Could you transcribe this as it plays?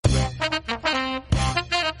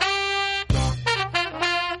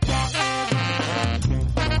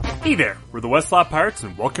Hey there, we're the Westlaw Pirates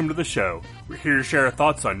and welcome to the show. We're here to share our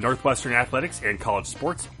thoughts on Northwestern athletics and college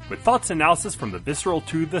sports with thoughts and analysis from the visceral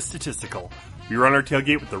to the statistical. We run our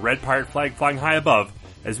tailgate with the red pirate flag flying high above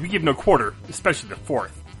as we give no quarter, especially the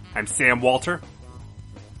fourth. I'm Sam Walter.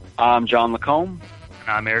 I'm John Lacombe. And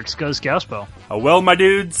I'm Eric Skos-Gauspo. Well, my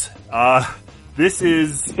dudes, this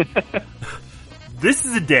is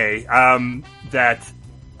a day that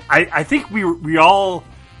I think we all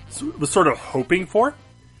was sort of hoping for.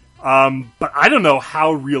 But I don't know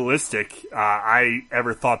how realistic I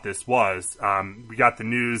ever thought this was. We got the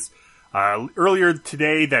news earlier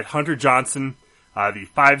today that Hunter Johnson, the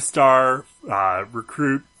 5-star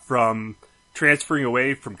recruit from transferring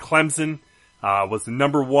away from Clemson, was the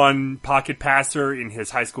number one pocket passer in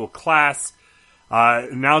his high school class,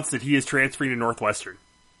 announced that he is transferring to Northwestern.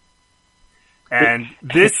 And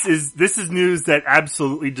this is news that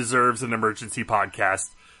absolutely deserves an emergency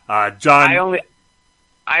podcast. John,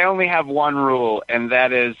 I only have one rule, and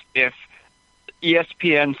that is if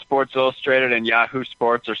ESPN, Sports Illustrated, and Yahoo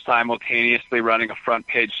Sports are simultaneously running a front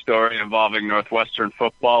page story involving Northwestern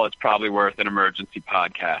football, it's probably worth an emergency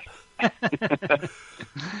podcast.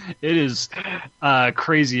 It is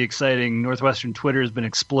crazy exciting. Northwestern Twitter has been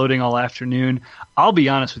exploding all afternoon. I'll be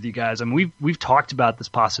honest with you guys. I mean, we've talked about this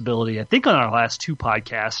possibility. I think on our last two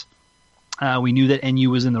podcasts, we knew that NU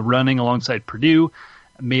was in the running alongside Purdue.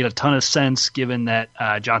 Made a ton of sense given that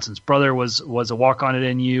Johnson's brother was a walk-on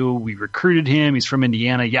at NU. We recruited him. He's from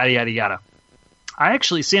Indiana, yada, yada, yada. I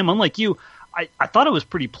actually, Sam, unlike you, I thought it was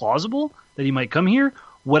pretty plausible that he might come here.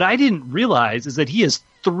 What I didn't realize is that he has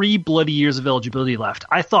 3 bloody years of eligibility left.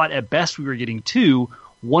 I thought at best we were getting 2,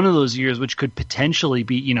 one of those years which could potentially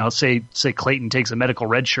be, say Clayton takes a medical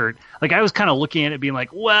red shirt. Like I was kind of looking at it being like,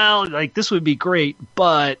 well, like this would be great,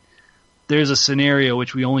 but there's a scenario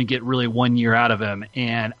which we only get really 1 year out of him.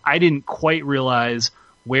 And I didn't quite realize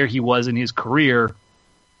where he was in his career.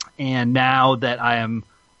 And now that I am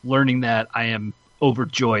learning that, I am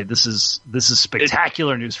overjoyed. This is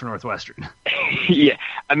spectacular news for Northwestern. Yeah.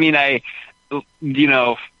 I mean,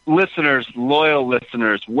 listeners, loyal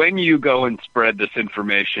listeners, when you go and spread this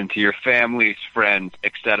information to your families, friends,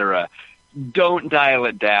 etc., don't dial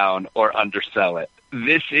it down or undersell it.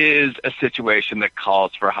 This is a situation that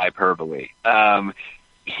calls for hyperbole. Let's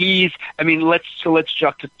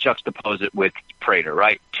juxtapose it with Prater,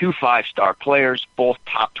 right? 2 5-star players, both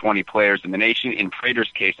top 20 players in the nation. In Prater's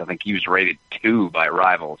case, I think he was rated 2 by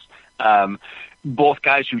Rivals. Both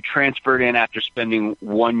guys who transferred in after spending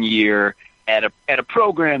 1 year at a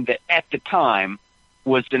program that at the time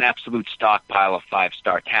was an absolute stockpile of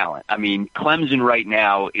 5-star talent. I mean, Clemson right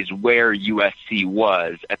now is where USC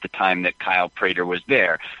was at the time that Kyle Prater was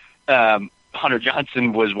there. Hunter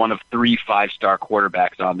Johnson was one of 3 5-star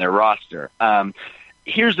quarterbacks on their roster.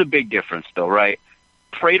 Here's the big difference, though, right?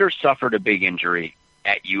 Prater suffered a big injury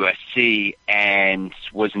at USC and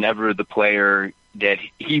was never the player that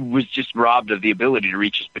he was just robbed of the ability to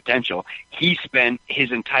reach his potential. He spent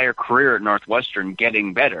his entire career at Northwestern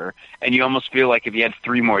getting better, and you almost feel like if he had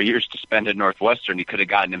 3 more years to spend at Northwestern, he could have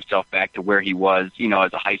gotten himself back to where he was,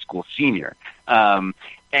 as a high school senior.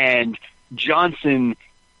 And Johnson,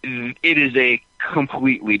 it is a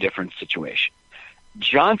completely different situation.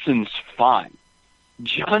 Johnson's fine.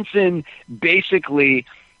 Johnson basically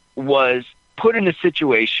was put in a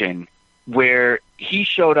situation where he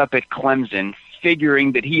showed up at Clemson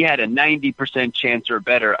figuring that he had a 90% chance or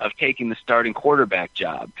better of taking the starting quarterback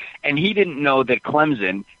job. And he didn't know that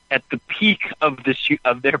Clemson, at the peak of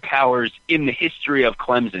their powers in the history of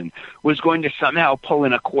Clemson, was going to somehow pull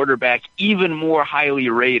in a quarterback even more highly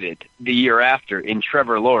rated the year after in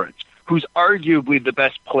Trevor Lawrence, who's arguably the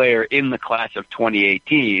best player in the class of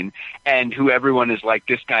 2018 and who everyone is like,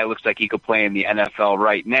 this guy looks like he could play in the NFL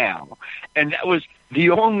right now. And that was the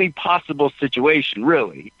only possible situation,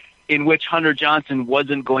 really, in which Hunter Johnson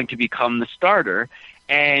wasn't going to become the starter.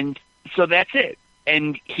 And so that's it.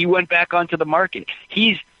 And he went back onto the market.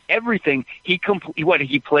 He's everything. He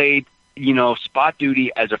played, spot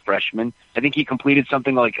duty as a freshman. I think he completed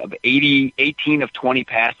something like 18 of 20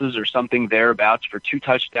 passes or something thereabouts for 2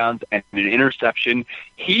 touchdowns and an interception.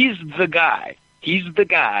 He's the guy. He's the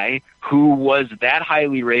guy who was that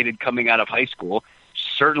highly rated coming out of high school.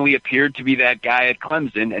 Certainly appeared to be that guy at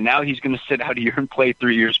Clemson, and now he's going to sit out a year and play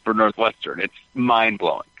 3 years for Northwestern. It's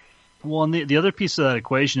mind-blowing. Well, and the other piece of that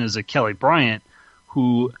equation is that Kelly Bryant,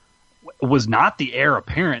 who was not the heir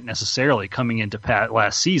apparent necessarily coming into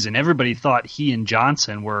last season. Everybody thought he and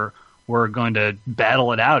Johnson were going to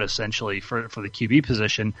battle it out, essentially, for the QB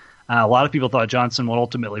position. A lot of people thought Johnson would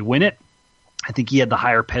ultimately win it. I think he had the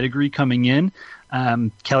higher pedigree coming in.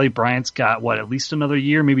 Kelly Bryant's got, at least another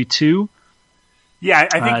year, maybe 2. Yeah,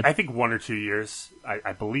 I think 1 or 2 years.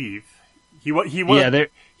 I believe he was. Yeah,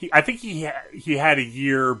 I think he had a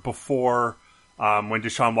year before when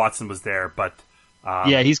Deshaun Watson was there, but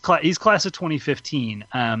he's class of 2015,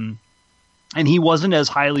 and he wasn't as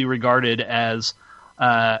highly regarded as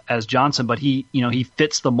Johnson, but he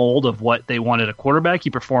fits the mold of what they wanted a quarterback. He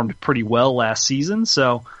performed pretty well last season,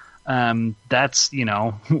 so that's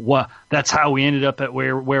that's how we ended up at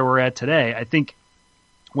where we're at today. I think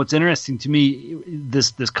what's interesting to me,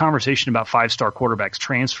 this conversation about 5-star quarterbacks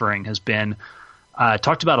transferring has been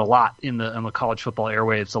talked about a lot in the college football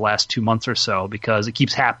airwaves the last 2 months or so, because it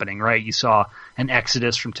keeps happening, right? You saw an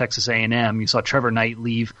exodus from Texas A&M. You saw Trevor Knight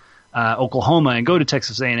leave Oklahoma and go to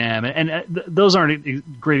Texas A&M, and those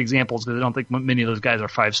aren't great examples because I don't think many of those guys are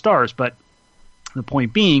 5 stars. But the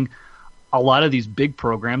point being, a lot of these big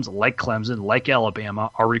programs like Clemson, like Alabama,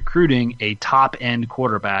 are recruiting a top-end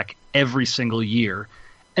quarterback every single year,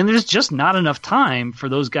 and there's just not enough time for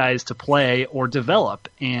those guys to play or develop.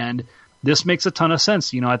 And this makes a ton of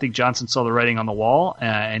sense. I think Johnson saw the writing on the wall,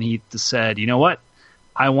 and he said, you know what?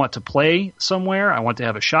 I want to play somewhere. I want to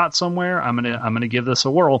have a shot somewhere. I'm gonna give this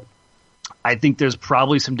a whirl. I think there's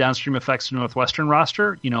probably some downstream effects to the Northwestern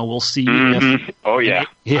roster. We'll see. If,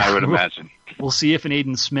 I would imagine. We'll see if an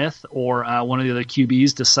Aiden Smith or one of the other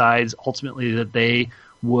QBs decides ultimately that they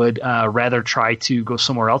would rather try to go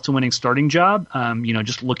somewhere else, a winning starting job.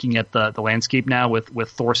 Just looking at the landscape now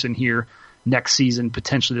with Thorson here next season,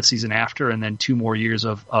 potentially the season after, and then 2 more years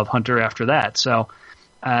of Hunter after that. So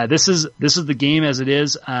this is the game as it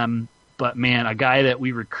is. But man, a guy that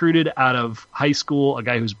we recruited out of high school, a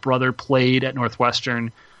guy whose brother played at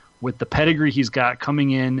Northwestern, with the pedigree he's got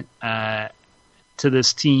coming in to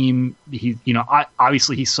this team,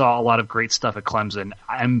 obviously he saw a lot of great stuff at Clemson.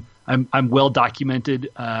 I'm well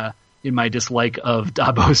documented in my dislike of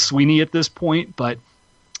Dabo Swinney at this point, but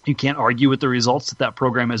you can't argue with the results that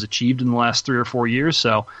program has achieved in the last 3 or 4 years.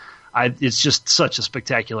 So it's just such a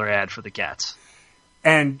spectacular ad for the Cats.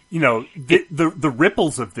 And, the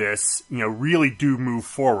ripples of this, really do move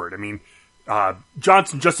forward. I mean,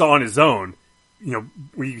 Johnson just on his own,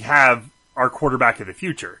 we have our quarterback of the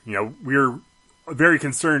future. We're very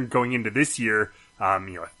concerned going into this year.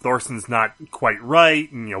 Thorson's not quite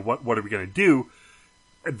right, and, what are we going to do?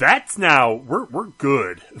 That's now, we're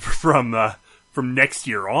good from next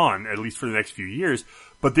year on, at least for the next few years.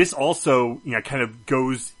 But this also, kind of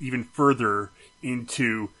goes even further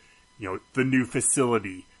into, the new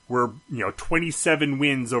facility. We're, 27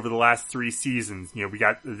 wins over the last 3 seasons. We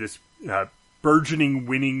got this burgeoning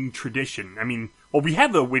winning tradition. I mean, well, we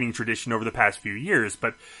have a winning tradition over the past few years,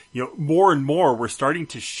 but, more and more we're starting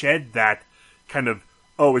to shed that kind of,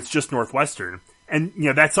 it's just Northwestern. And,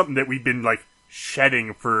 that's something that we've been,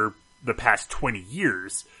 shedding for the past 20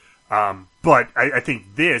 years. But I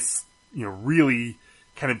think this, really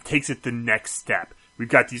kind of takes it the next step. We've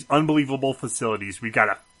got these unbelievable facilities. We've got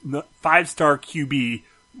a 5-star QB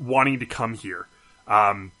wanting to come here.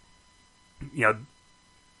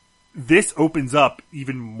 This opens up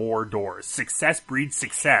even more doors. Success breeds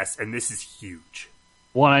success, and this is huge.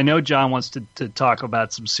 Well, I know John wants to talk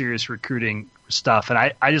about some serious recruiting stuff,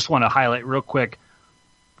 and I just want to highlight real quick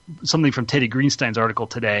something from Teddy Greenstein's article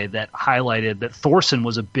today that highlighted that Thorson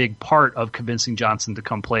was a big part of convincing Johnson to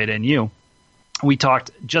come play at NU. We talked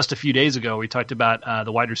just a few days ago, we talked about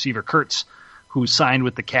the wide receiver Kurtz, who signed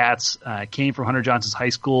with the Cats, came from Hunter Johnson's high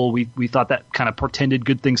school. We thought that kind of portended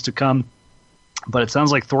good things to come. But it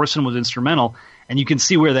sounds like Thorson was instrumental, and you can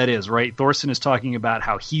see where that is, right? Thorson is talking about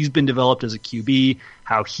how he's been developed as a QB,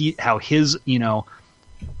 how his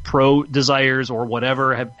pro desires or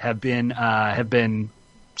whatever have been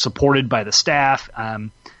supported by the staff,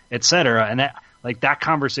 et cetera. And that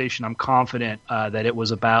conversation, I'm confident that it was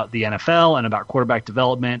about the NFL and about quarterback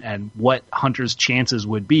development and what Hunter's chances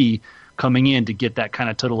would be coming in to get that kind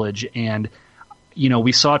of tutelage. And,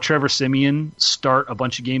 we saw Trevor Siemian start a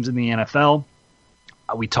bunch of games in the NFL.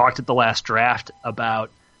 We talked at the last draft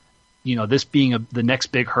about, this being the next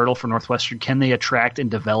big hurdle for Northwestern. Can they attract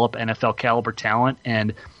and develop NFL caliber talent?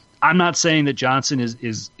 And I'm not saying that Johnson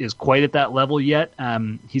is quite at that level yet.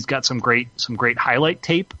 He's got some great highlight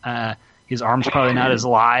tape. His arm's probably not as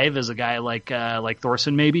live as a guy like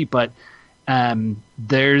Thorson maybe, but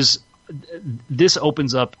this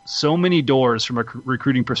opens up so many doors from a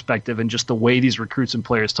recruiting perspective, and just the way these recruits and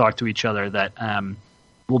players talk to each other that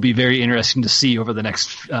will be very interesting to see over the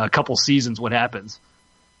next couple seasons what happens.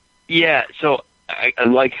 Yeah, so I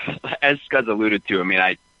like, as Scud's alluded to,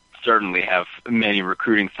 I certainly have many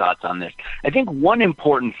recruiting thoughts on this. I think one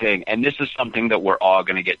important thing, and this is something that we're all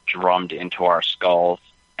going to get drummed into our skulls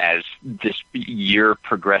as this year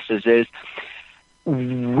progresses, is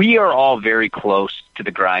we are all very close to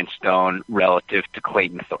the grindstone relative to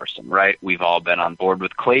Clayton Thorson, right? We've all been on board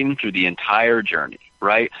with Clayton through the entire journey,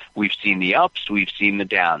 right? We've seen the ups, we've seen the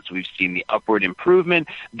downs, we've seen the upward improvement.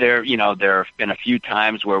 There have been a few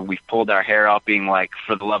times where we've pulled our hair out being like,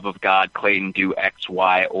 for the love of God, Clayton, do X,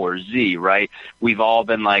 Y, or Z, right? We've all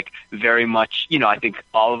been like very much, I think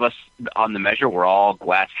all of us on the measure, we're all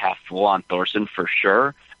glass half full on Thorson for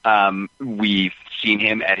sure. We've seen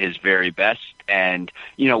him at his very best, and,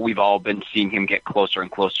 we've all been seeing him get closer and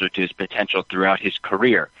closer to his potential throughout his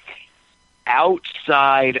career.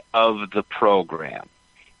 Outside of the program,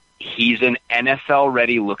 he's an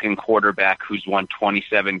NFL-ready looking quarterback who's won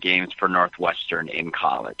 27 games for Northwestern in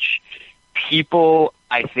college. People,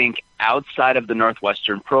 I think, outside of the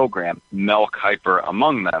Northwestern program, Mel Kiper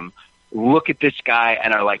among them, look at this guy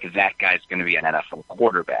and are like, that guy's going to be an NFL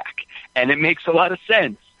quarterback. And it makes a lot of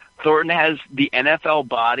sense. Thornton has the NFL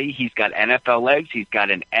body. He's got NFL legs. He's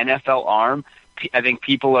got an NFL arm. I think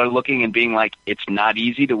people are looking and being like, it's not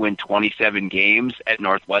easy to win 27 games at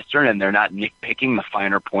Northwestern, and they're not nitpicking the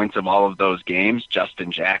finer points of all of those games,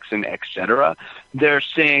 Justin Jackson, etc. They're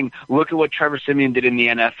saying, look at what Trevor Siemian did in the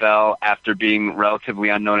NFL after being relatively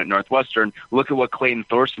unknown at Northwestern. Look at what Clayton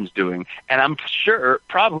Thorson's doing. And I'm sure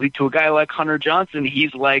probably to a guy like Hunter Johnson,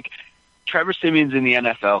 he's like, Trevor Siemian's in the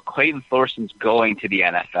NFL, Clayton Thorson's going to the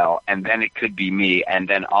NFL, and then it could be me, and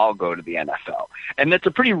then I'll go to the NFL. And that's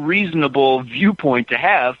a pretty reasonable viewpoint to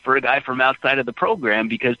have for a guy from outside of the program,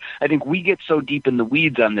 because I think we get so deep in the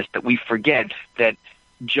weeds on this that we forget that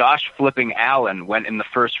Josh flipping Allen went in the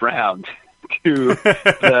first round to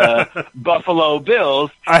the Buffalo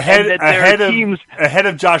Bills. Ahead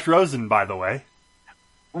of Josh Rosen, by the way.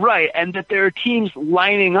 Right, and that there are teams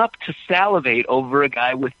lining up to salivate over a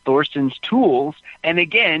guy with Thorson's tools. And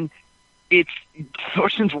again,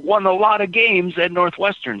 Thorson's won a lot of games at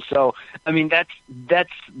Northwestern. So, I mean, that's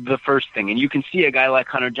the first thing. And you can see a guy like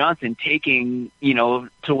Hunter Johnson taking, to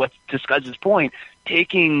Scuds' point,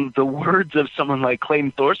 taking the words of someone like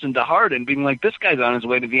Clayton Thorson to heart and being like, this guy's on his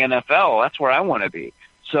way to the NFL. That's where I want to be.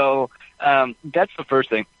 So that's the first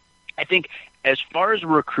thing. I think as far as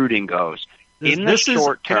recruiting goes, in the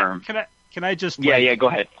short term, can I just go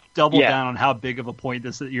ahead. Double down on how big of a point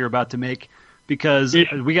this that you're about to make, because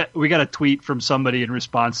we got a tweet from somebody in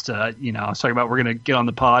response to I was talking about we're going to get on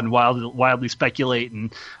the pod and wildly speculate,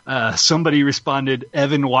 and somebody responded,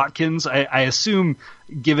 Evan Watkins. I assume,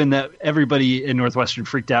 given that everybody in Northwestern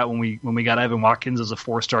freaked out when we got Evan Watkins as a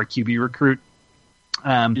 4-star QB recruit.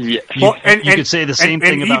 You could say the same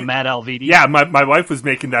thing about Matt Alviti. Yeah, my wife was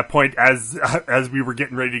making that point as we were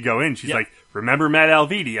getting ready to go in. She's like, remember Matt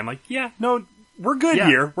Alviti? I'm like, yeah, no, we're good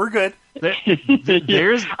here. We're good.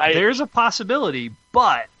 There's a possibility,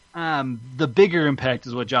 but the bigger impact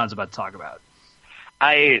is what John's about to talk about.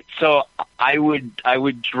 I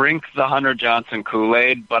would drink the Hunter Johnson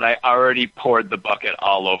Kool-Aid, but I already poured the bucket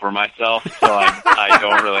all over myself, so I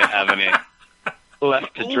don't really have any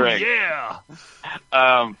left to drink. Yeah.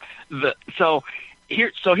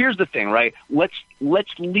 Here's the thing, right?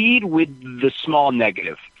 Let's lead with the small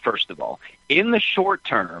negative first of all. In the short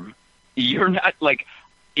term, you're not like,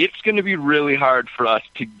 it's going to be really hard for us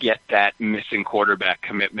to get that missing quarterback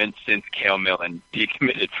commitment since Cale Millen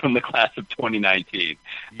decommitted from the class of 2019.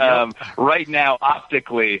 Yep. Right now,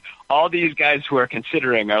 optically, all these guys who are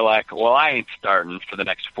considering are like, well, I ain't starting for the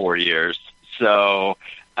next 4 years. So,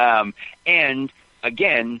 and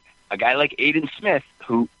again, a guy like Aiden Smith,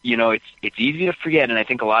 who, it's easy to forget, and I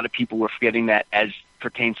think a lot of people were forgetting that as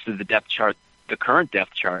pertains to the depth chart, the current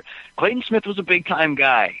depth chart. Clayton Smith was a big-time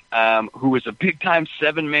guy who was a big-time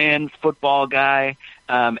 7-man football guy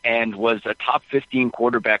and was a top 15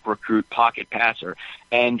 quarterback recruit, pocket passer.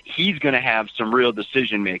 And he's going to have some real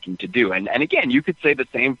decision-making to do. And again, you could say the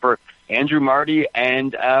same for Andrew Marty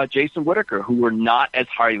and Jason Whitaker, who were not as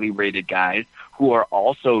highly rated guys, who are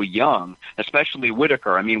also young, especially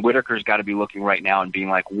Whitaker. I mean, Whitaker's got to be looking right now and being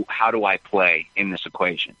like, how do I play in this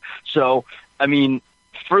equation? So, I mean,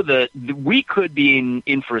 we could be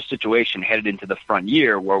in for a situation headed into the front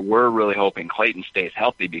year where we're really hoping Clayton stays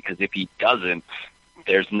healthy, because if he doesn't,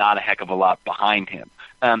 there's not a heck of a lot behind him.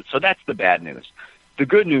 So that's the bad news. The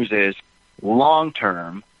good news is,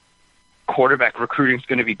 long-term, quarterback recruiting is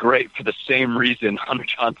going to be great for the same reason Hunter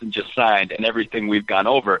Johnson just signed and everything we've gone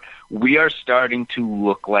over. We are starting to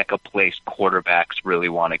look like a place quarterbacks really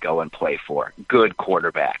want to go and play for. Good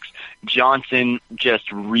quarterbacks. Johnson just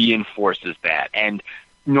reinforces that. And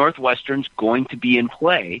Northwestern's going to be in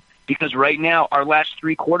play, because right now our last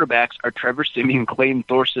 3 quarterbacks are Trevor Siemian, Clayton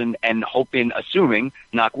Thorson, and assuming,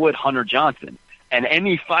 knock wood, Hunter Johnson. And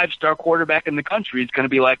any 5-star quarterback in the country is going to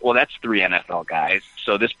be like, well, that's 3 NFL guys,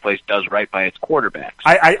 so this place does right by its quarterbacks.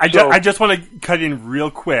 I just want to cut in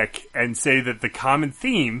real quick and say that the common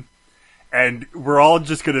theme, and we're all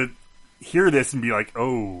just going to hear this and be like,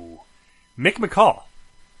 oh, Mick McCall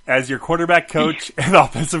as your quarterback coach and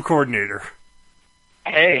offensive coordinator.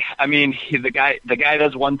 Hey, I mean, the guy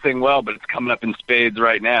does one thing well, but it's coming up in spades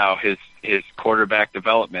right now. His quarterback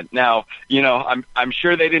development. Now, I'm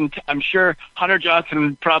sure Hunter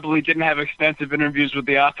Johnson probably didn't have extensive interviews with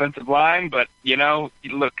the offensive line, but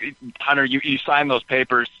look, Hunter, you signed those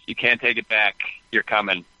papers. You can't take it back. You're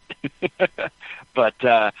coming. But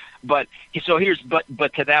to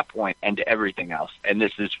that point and to everything else, and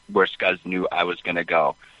this is where Scuzz knew I was going to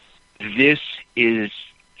go. This is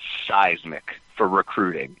seismic for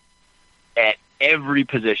recruiting at every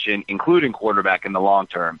position, including quarterback in the long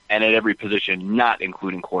term, and at every position not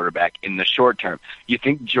including quarterback in the short term. You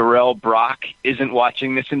think Jarrell Brock isn't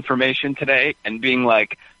watching this information today and being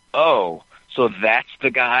like, oh, so that's the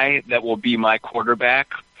guy that will be my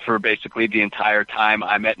quarterback for basically the entire time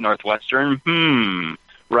I'm at Northwestern?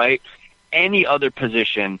 Right? Any other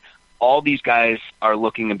position, all these guys are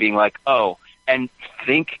looking and being like, oh, and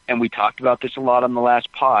we talked about this a lot on the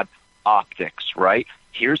last pod, optics, right?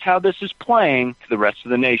 Here's how this is playing to the rest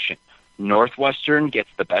of the nation. Northwestern gets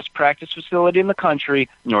the best practice facility in the country.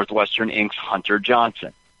 Northwestern inks Hunter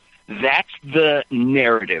Johnson. That's the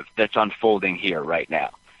narrative that's unfolding here right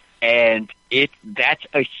now. And that's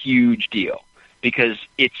a huge deal because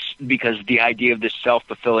the idea of this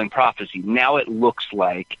self-fulfilling prophecy, now it looks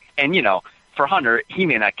like, and for Hunter, he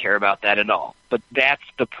may not care about that at all, but that's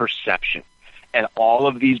the perception. And all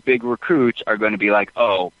of these big recruits are going to be like,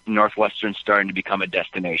 oh, Northwestern's starting to become a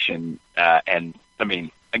destination. And I mean,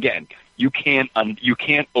 again, you can't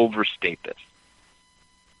overstate this.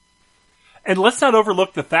 And let's not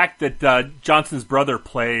overlook the fact that Johnson's brother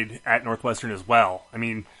played at Northwestern as well. I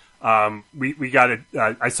mean, we got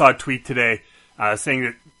I saw a tweet today saying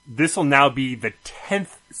that this will now be the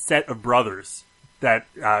 10th set of brothers that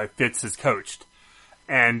Fitz has coached.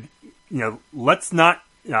 And, let's not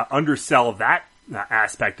undersell that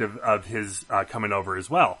aspect of his coming over as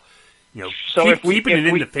well. So keeping it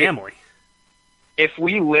in the family. If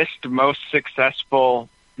we list most successful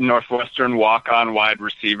Northwestern walk-on wide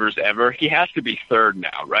receivers ever, he has to be third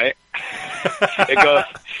now, right? It goes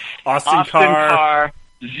Austin Carr,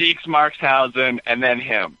 Zeke Markshausen, and then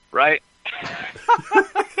him, right?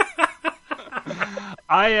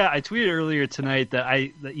 I tweeted earlier tonight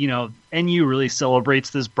that NU really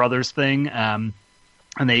celebrates this brothers thing, and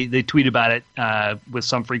they tweet about it with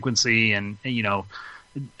some frequency, and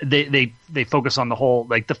they focus on the whole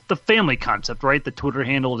the family concept, right? The Twitter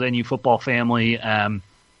handle is NU Football Family.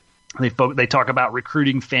 They talk about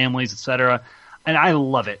recruiting families, etc. And I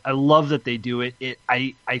love it. I love that they do it.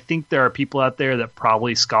 I think there are people out there that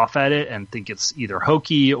probably scoff at it and think it's either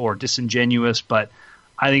hokey or disingenuous, but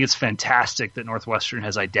I think it's fantastic that Northwestern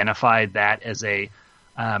has identified that as a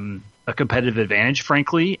competitive advantage,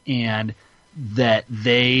 frankly, and that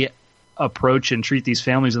they approach and treat these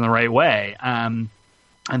families in the right way, and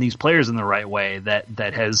these players in the right way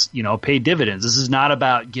that has paid dividends. This is not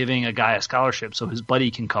about giving a guy a scholarship so his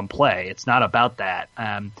buddy can come play. It's not about that.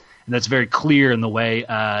 And that's very clear in the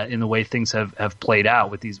way things have played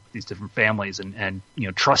out with these different families and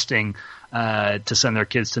trusting to send their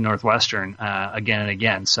kids to Northwestern again and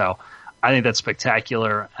again. So I think that's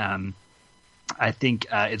spectacular. I think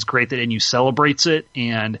it's great that NU celebrates it,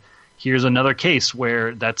 and here's another case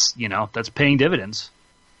where that's paying dividends.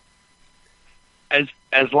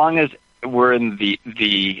 As long as we're in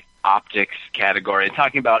the optics category,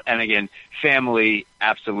 talking about, and again, family,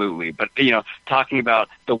 absolutely, but talking about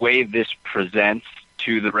the way this presents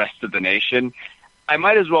to the rest of the nation, I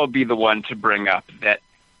might as well be the one to bring up that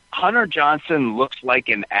Hunter Johnson looks like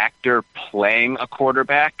an actor playing a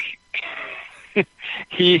quarterback.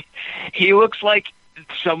 He looks like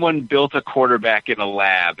someone built a quarterback in a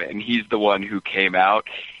lab, and he's the one who came out.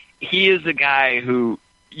 He is a guy who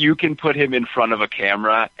you can put him in front of a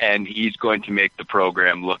camera, and he's going to make the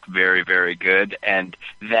program look very, very good, and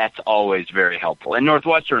that's always very helpful. And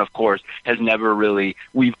Northwestern, of course, has never really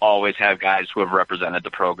 – we've always had guys who have represented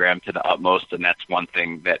the program to the utmost, and that's one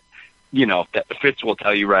thing that that Fitz will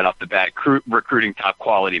tell you right off the bat. Recruiting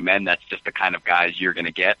top-quality men, that's just the kind of guys you're going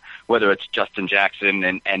to get, whether it's Justin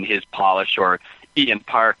Jackson and his polish or Ian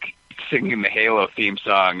Park singing the Halo theme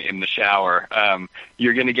song in the shower.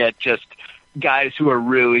 You're going to get just – guys who are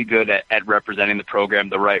really good at representing the program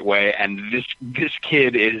the right way, and this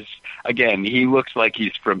kid is, again, he looks like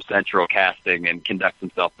he's from Central Casting and conducts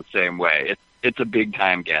himself the same way. It's a big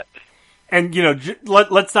time get. And, you know,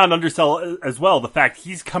 let's not undersell as well the fact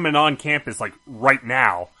he's coming on campus like right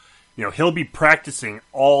now. You know, he'll be practicing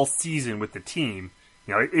all season with the team.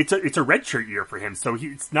 You know, it's a redshirt year for him, so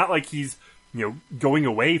it's not like he's, you know, going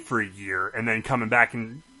away for a year and then coming back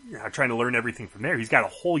and, you know, trying to learn everything from there. He's got a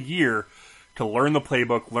whole year to learn the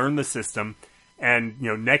playbook, learn the system, and, you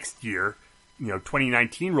know, next year, you know,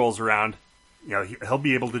 2019 rolls around, you know, he'll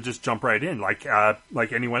be able to just jump right in like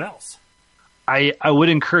anyone else. I would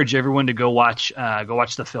encourage everyone to go watch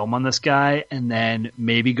the film on this guy, and then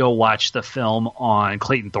maybe go watch the film on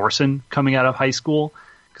Clayton Thorson coming out of high school,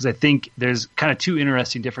 because I think there's kind of two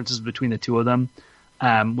interesting differences between the two of them.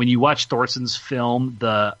 When you watch Thorson's film,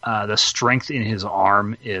 the strength in his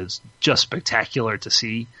arm is just spectacular to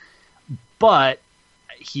see, but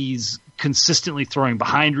he's consistently throwing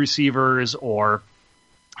behind receivers or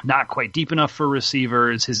not quite deep enough for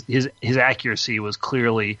receivers. His accuracy was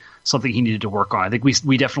clearly something he needed to work on. I think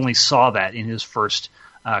we definitely saw that in his first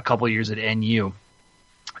couple of years at NU.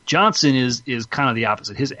 Johnson is kind of the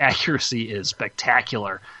opposite. His accuracy is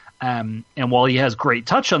spectacular. And while he has great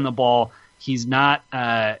touch on the ball, he's not,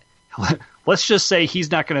 let's just say he's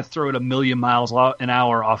not going to throw it 1,000,000 miles an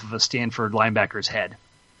hour off of a Stanford linebacker's head.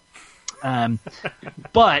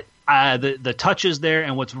 But the touch is there,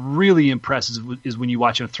 and what's really impressive is when you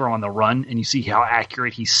watch him throw on the run, and you see how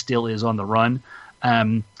accurate he still is on the run.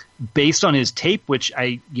 Based on his tape, which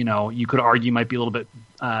you could argue might be a little bit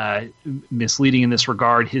misleading in this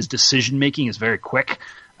regard, his decision making is very quick.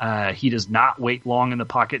 He does not wait long in the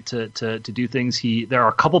pocket to do things. There are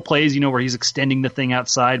a couple plays, where he's extending the thing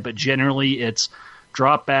outside, but generally it's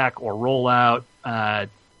drop back or roll out,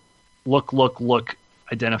 look,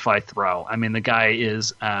 identify, throw. I mean, the guy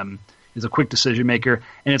is a quick decision maker,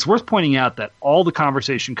 and it's worth pointing out that all the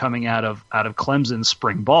conversation coming out of Clemson's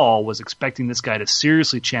spring ball was expecting this guy to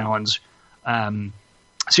seriously challenge Kelly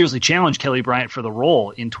Bryant for the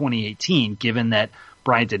role in 2018, given that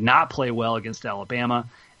Bryant did not play well against Alabama.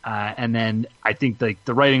 And then I think the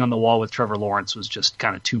writing on the wall with Trevor Lawrence was just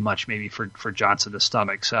kind of too much maybe for Johnson to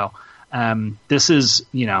stomach. So this is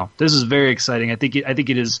very exciting. I think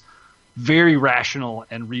it is very rational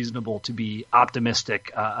and reasonable to be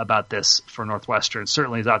optimistic about this for Northwestern.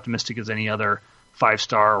 Certainly as optimistic as any other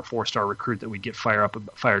 5-star or 4-star recruit that we get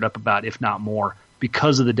fired up about, if not more,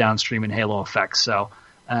 because of the downstream and halo effects. So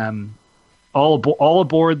all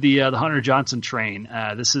aboard the Hunter Johnson train.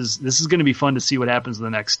 This is going to be fun to see what happens in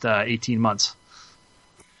the next 18 months.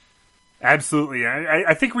 Absolutely.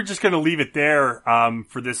 I think we're just going to leave it there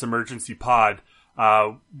for this emergency pod.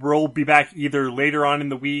 We'll be back either later on in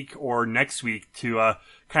the week or next week to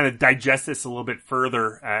kind of digest this a little bit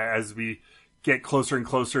further as we get closer and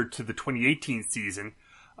closer to the 2018 season.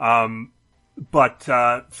 But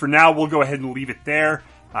for now, we'll go ahead and leave it there.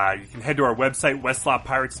 You can head to our website,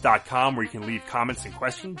 westlawpirates.com, where you can leave comments and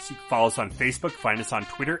questions. You can follow us on Facebook, find us on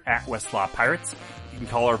Twitter at westlawpirates. You can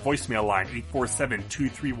call our voicemail line,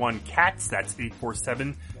 847-231-CATS. That's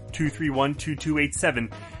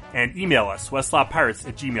 847-231-2287. And email us,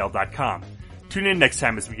 westlawpirates@gmail.com. Tune in next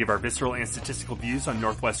time as we give our visceral and statistical views on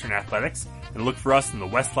Northwestern athletics, and look for us in the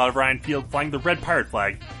west lot of Ryan Field flying the red pirate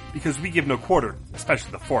flag, because we give no quarter,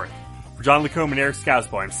 especially the fourth. For John Lacombe and Eric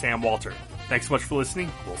Scousbo, I'm Sam Walter. Thanks so much for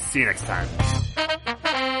listening. We'll see you next time.